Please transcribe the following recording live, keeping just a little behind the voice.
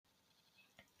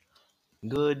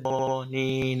Good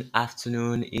morning,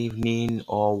 afternoon, evening,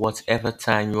 or whatever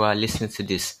time you are listening to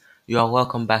this. You are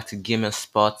welcome back to Gamer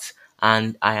Sports,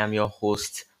 and I am your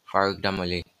host, Farouk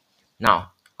Damole.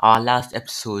 Now, our last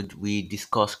episode we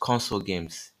discussed console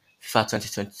games, FIFA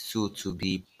 2022 to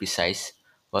be precise,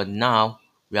 but now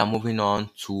we are moving on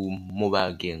to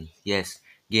mobile games. Yes,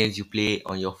 games you play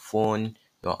on your phone,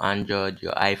 your Android,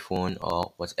 your iPhone,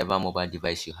 or whatever mobile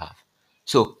device you have.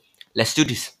 So, let's do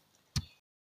this.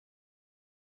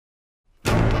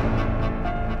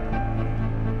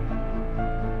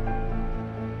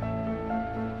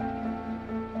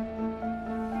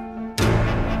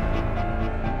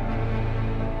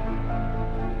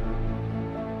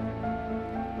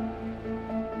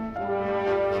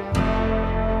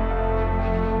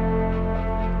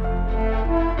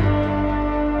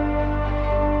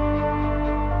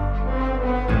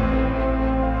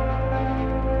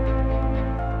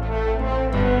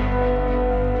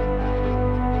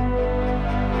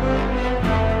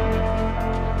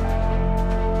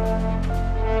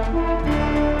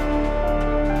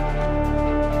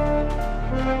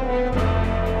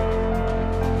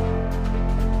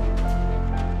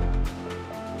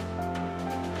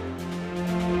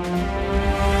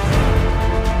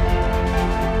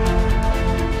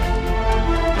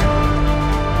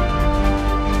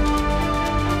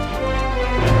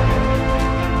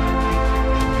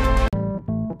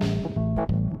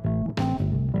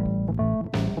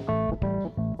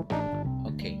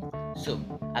 Okay, so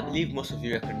I believe most of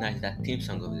you recognize that theme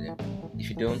song over there. If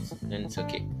you don't, then it's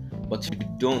okay. But if you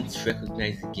don't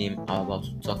recognize the game I'm about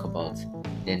to talk about,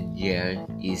 then there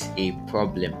is a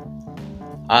problem.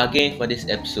 Our game for this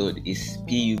episode is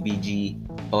PUBG,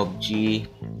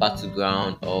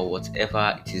 Battleground, or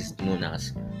whatever it is known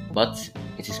as, but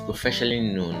it is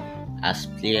professionally known as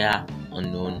Player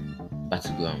Unknown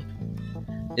Battleground.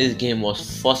 This game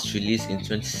was first released in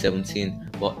 2017,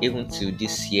 but even till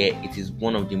this year, it is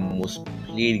one of the most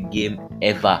played game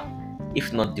ever,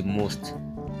 if not the most.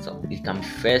 So it can be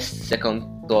first,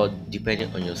 second, third,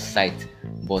 depending on your site,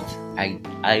 but I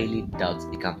highly doubt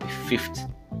it can be fifth.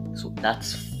 So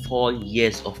that's 4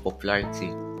 years of popularity.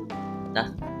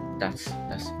 That that's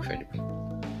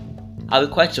incredible. I'll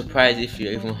be quite surprised if you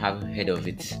even have heard of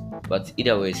it. But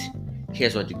either ways,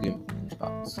 here's what the game is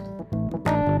about.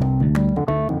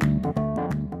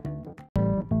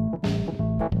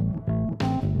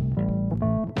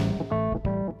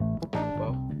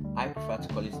 Well, I prefer to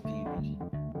call it PUBG.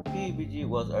 PUBG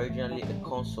was originally a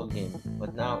console game,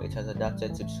 but now it has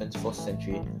adapted to the 21st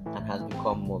century and has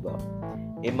become mobile.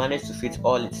 It managed to fit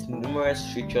all its numerous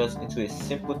features into a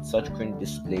simple touchscreen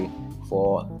display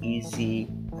for easy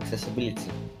accessibility.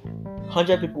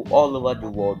 100 people all over the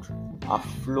world have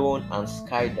flown and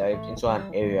skydived into an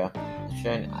area,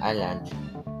 especially an island,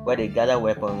 where they gather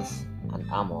weapons and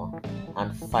armor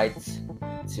and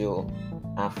till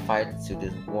till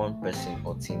there's one person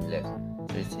or team left.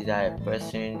 So it's either a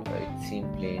person or a team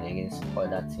playing against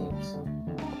other teams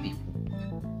or people.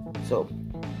 So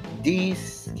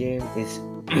this game is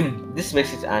this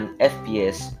makes it an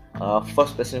FPS,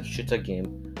 first person shooter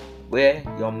game where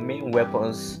your main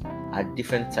weapons are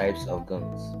different types of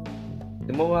guns.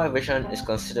 The mobile version is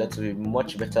considered to be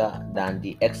much better than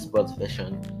the Xbox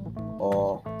version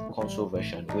or console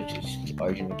version, which it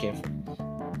originally came from.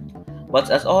 But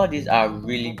as all these are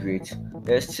really great,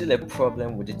 there is still a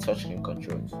problem with the touchscreen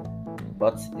controls.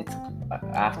 But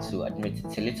I have to admit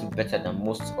it's a little better than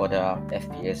most other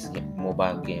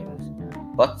mobile games.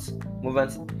 But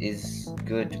movement is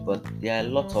good, but there are a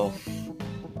lot of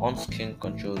on-screen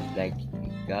controls. Like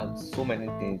you have so many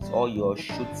things. All your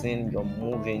shooting, your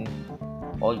moving,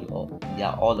 they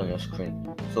are all on your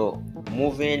screen. So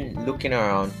moving, looking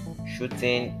around,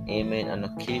 shooting, aiming, and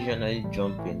occasionally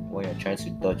jumping when you're trying to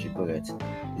dodge a bullet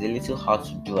is a little hard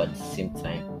to do at the same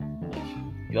time.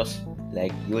 Just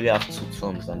like you only have two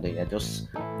thumbs and then you're just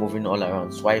moving all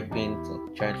around, swiping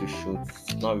to trying to shoot.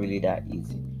 It's not really that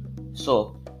easy.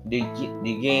 So the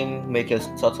game makers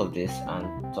thought of this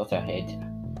and thought ahead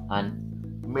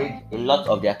and made a lot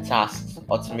of their tasks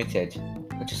automated,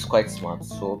 which is quite smart.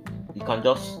 So you can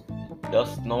just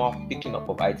normal picking up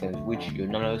of items which you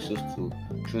normally supposed to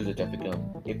choose with your picking up.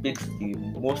 It picks the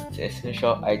most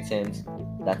essential items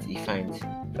that he finds.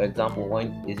 For example,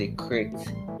 when there's a crate,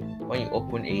 when you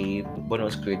open a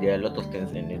bonus crate, there are a lot of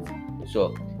things in it.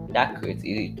 So that crate,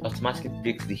 it automatically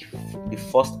picks the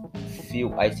first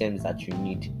few items that you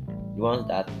need, the ones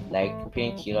that like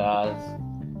painkillers,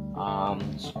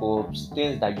 scopes,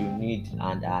 things that you need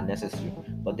and are necessary.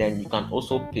 But then you can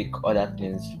also pick other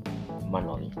things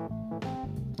manually.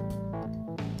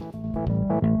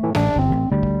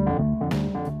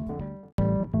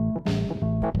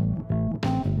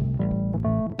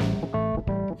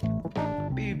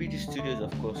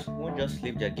 of course, won't just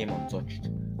leave their game untouched.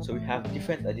 So we have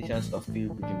different editions of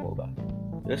PUBG Mobile.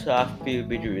 We also have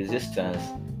PUBG Resistance,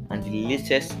 and the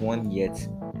latest one yet,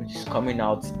 which is coming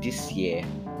out this year,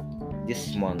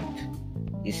 this month,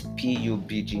 is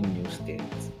PUBG New State.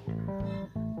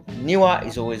 Newer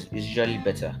is usually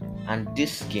better, and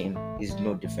this game is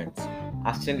no different.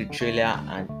 I've seen the trailer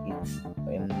and it's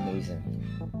amazing.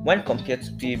 When compared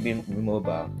to PUBG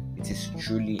Mobile, it is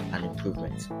truly an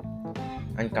improvement,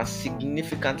 and you can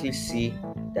significantly see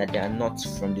that they are not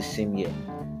from the same year.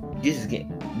 This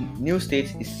game, New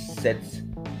State, is set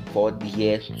for the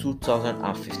year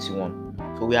 2051.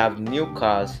 So we have new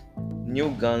cars,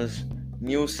 new guns,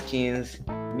 new skins,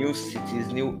 new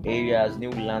cities, new areas,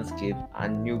 new landscape,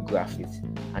 and new graphics.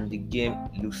 And the game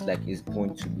looks like it's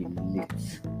going to be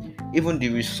lit. Even the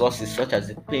resources, such as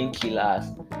the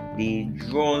painkillers, the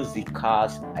drones, the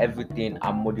cars, everything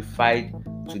are modified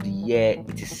to the year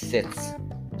it is set.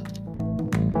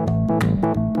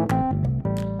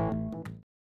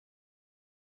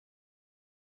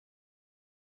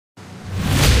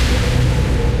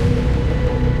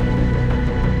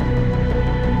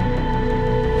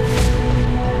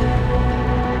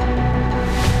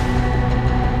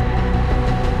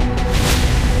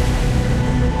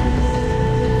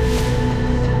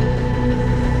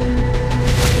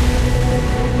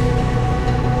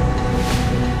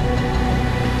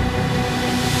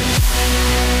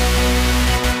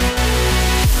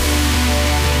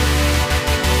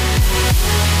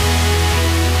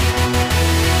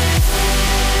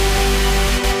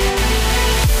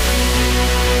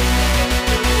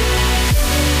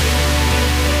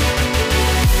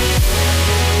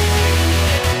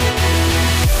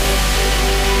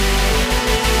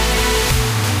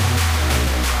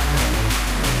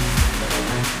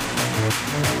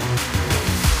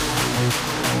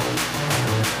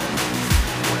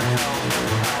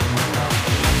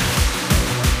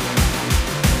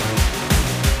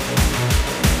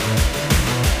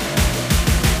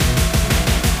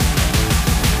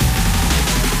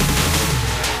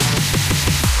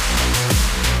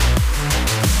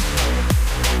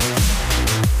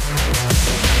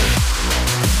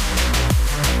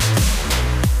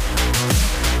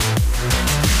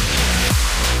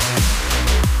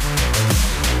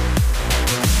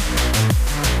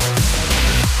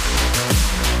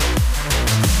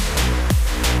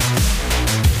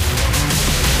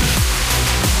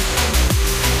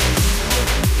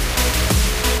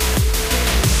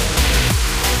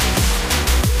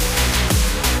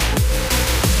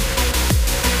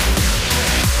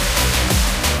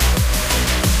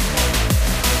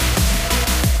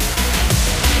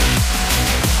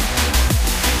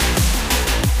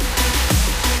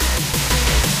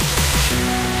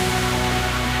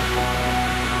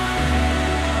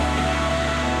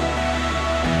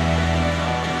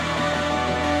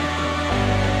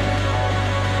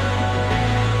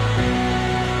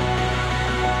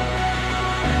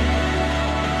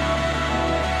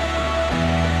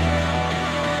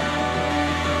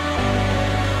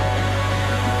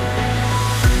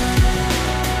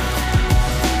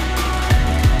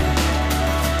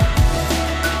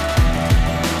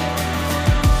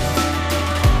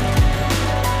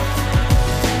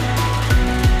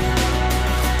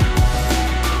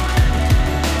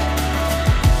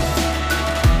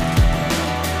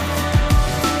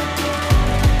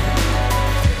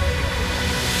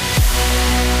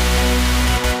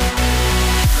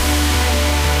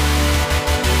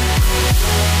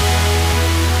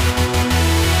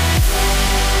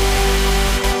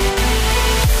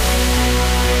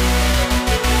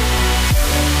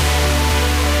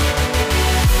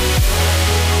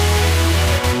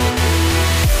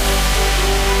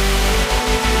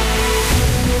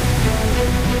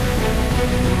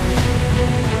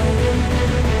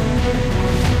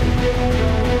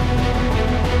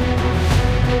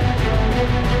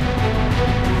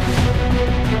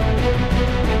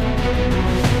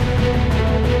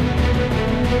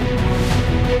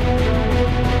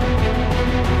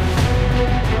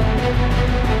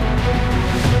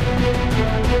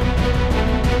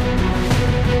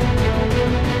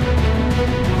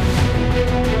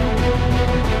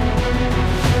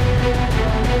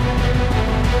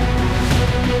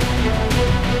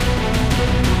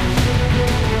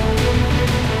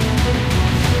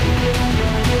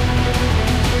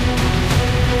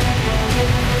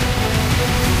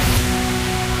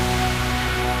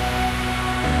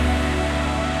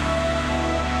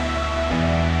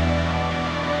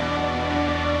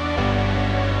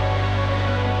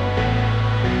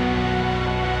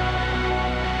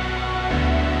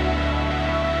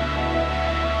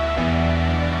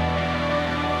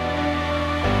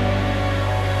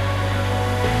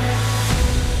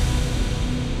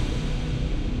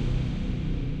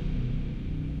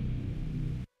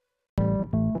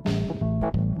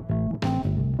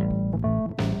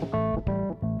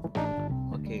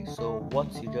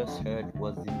 what you just heard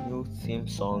was the new theme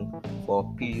song for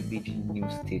PUBG New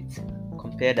State.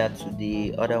 Compare that to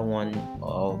the other one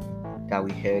that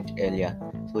we heard earlier.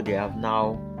 So they have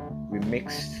now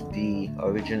remixed the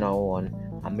original one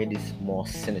and made it more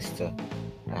sinister,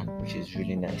 which is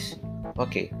really nice.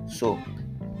 Okay, so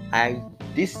I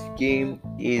this game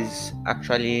is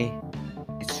actually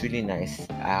it's really nice.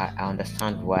 I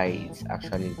understand why it's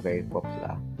actually very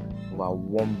popular. Over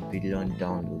 1 billion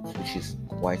downloads, which is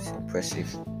quite impressive.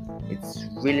 It's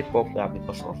really popular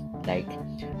because of like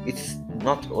it's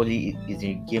not only is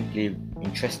the gameplay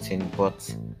interesting,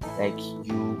 but like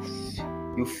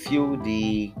you feel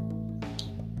the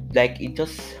like it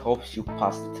just helps you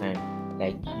pass the time.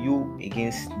 Like you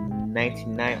against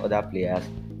 99 other players,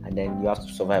 and then you have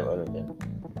to survive all of them.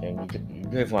 And you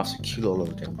don't even have to kill all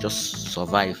of them, just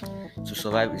survive. To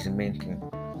survive is the main thing.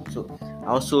 So I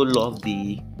also love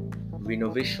the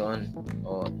renovation,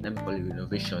 or let me call it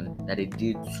renovation, that they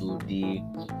did to the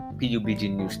PUBG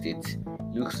New State.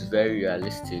 Looks very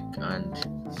realistic and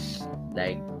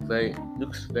like very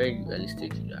looks very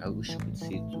realistic. I wish you could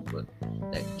see it too, but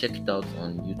like check it out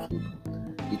on YouTube.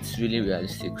 It's really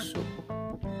realistic. So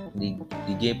the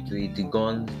gameplay, the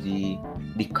guns,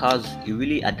 the cars, it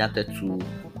really adapted to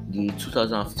the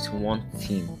 2051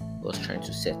 theme I was trying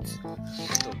to set.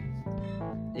 So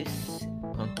this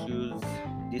concludes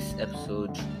this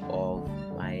episode of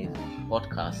my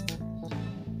podcast.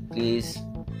 Please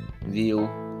view,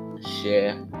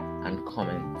 share, and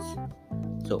comment.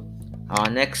 So our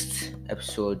next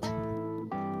episode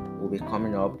will be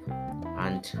coming up,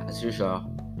 and as usual,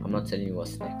 I'm not telling you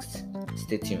what's next.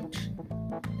 Stay tuned.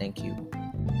 Thank you.